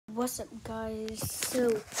What's up, guys?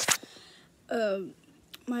 So,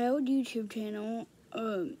 my old YouTube channel,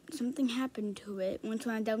 something happened to it once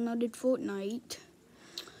when I downloaded Fortnite,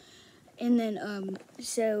 and then,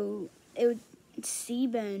 so it would see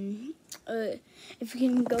Ben. If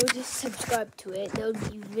you can go just subscribe to it, that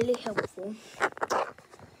would be really helpful.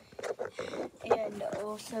 And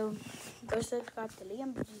also, go subscribe to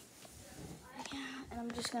Liam. Yeah, and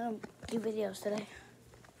I'm just gonna do videos today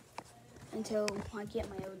until I get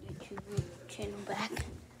my old YouTube channel back.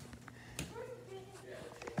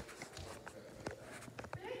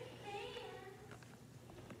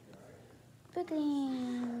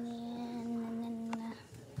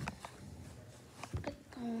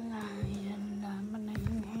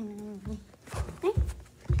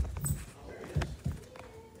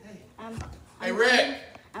 Hey Rick,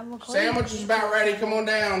 sandwich is about ready. Come on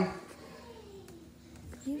down.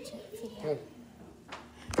 YouTube video.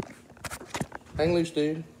 Hang loose,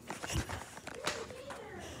 dude.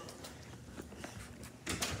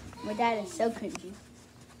 My dad is so cringy.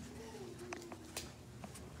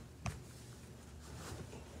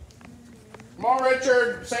 Come on,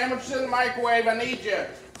 Richard. Sandwich is in the microwave. I need you.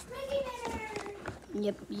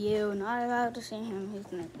 Yep, you're not allowed to see him.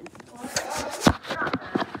 He's naked.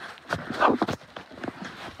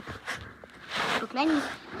 Proclaim.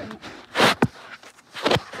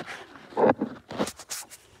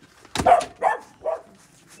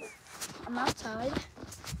 I'm outside.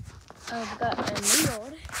 I've got a new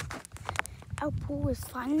yard. Our pool is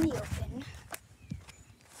finally open.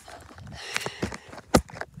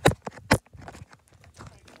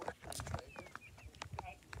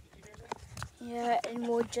 Yeah, and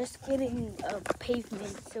we're just getting a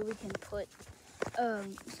pavement so we can put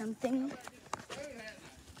something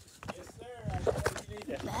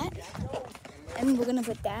that, and we're gonna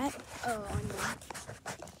put that on there.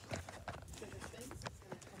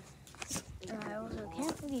 I also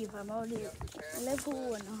can't believe I'm already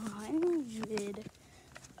level 100,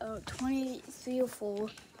 23 or 4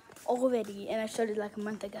 already, and I started like a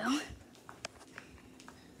month ago.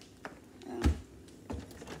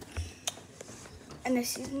 And the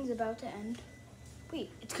season's about to end.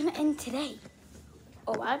 Wait, it's gonna end today.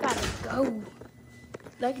 Oh, I gotta go.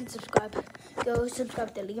 Like and subscribe. Go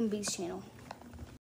subscribe to Liam B's channel.